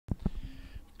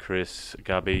Chris,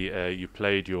 Gabby, you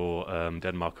played your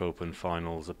Denmark Open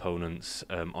finals opponents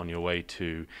on your way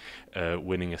to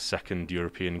winning a second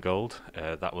European gold.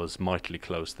 That was mightily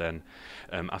close then.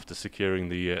 After securing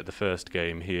the first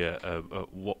game here,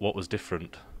 what was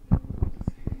different?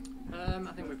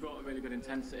 I think we brought a really good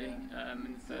intensity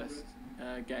in the first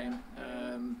game.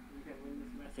 I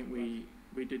think we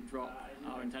did drop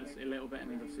our intensity a little bit,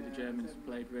 and obviously the Germans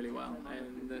played really well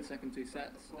in the second two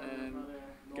sets.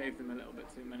 Gave them a little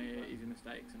bit too many easy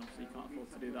mistakes, and obviously you can't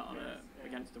afford to do that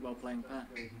against a well-playing pair.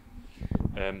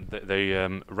 They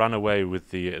ran away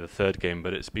with the third game,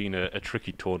 but it's been a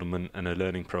tricky tournament and a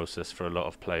learning process for a lot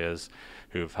of players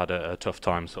who have had a tough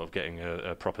time sort of getting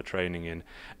a proper training in.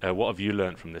 What have you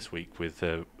learned from this week with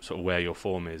sort of where your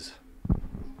form is?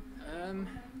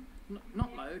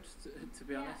 Not loads, to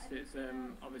be honest. It's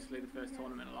obviously the first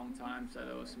tournament in a long time, so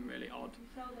there was some really odd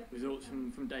results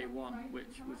from day one,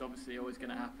 which was obviously always going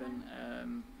to happen.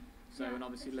 And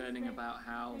obviously learning about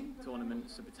how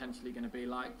tournaments are potentially going to be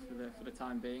like for the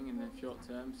time being in the short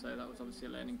term. So that was obviously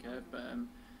a learning curve. But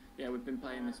yeah, we've been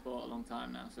playing this sport a long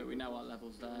time now, so we know our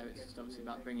levels there. It's just obviously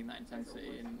about bringing that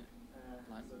intensity and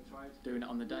like doing it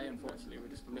on the day. Unfortunately, we're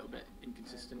just a little bit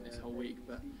inconsistent this whole week,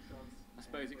 but I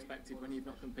suppose expected when you've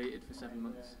not competed for 7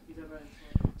 months.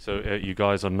 So you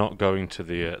guys are not going to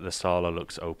the Sala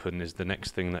Lux Open. Is the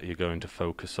next thing that you're going to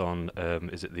focus on?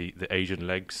 Is it the Asian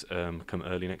legs come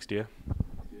early next year?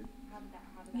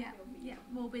 Yeah,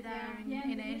 we'll be there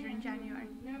in Asia in January.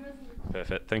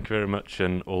 Perfect. Thank you very much,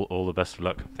 and all the best of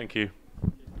luck. Thank you.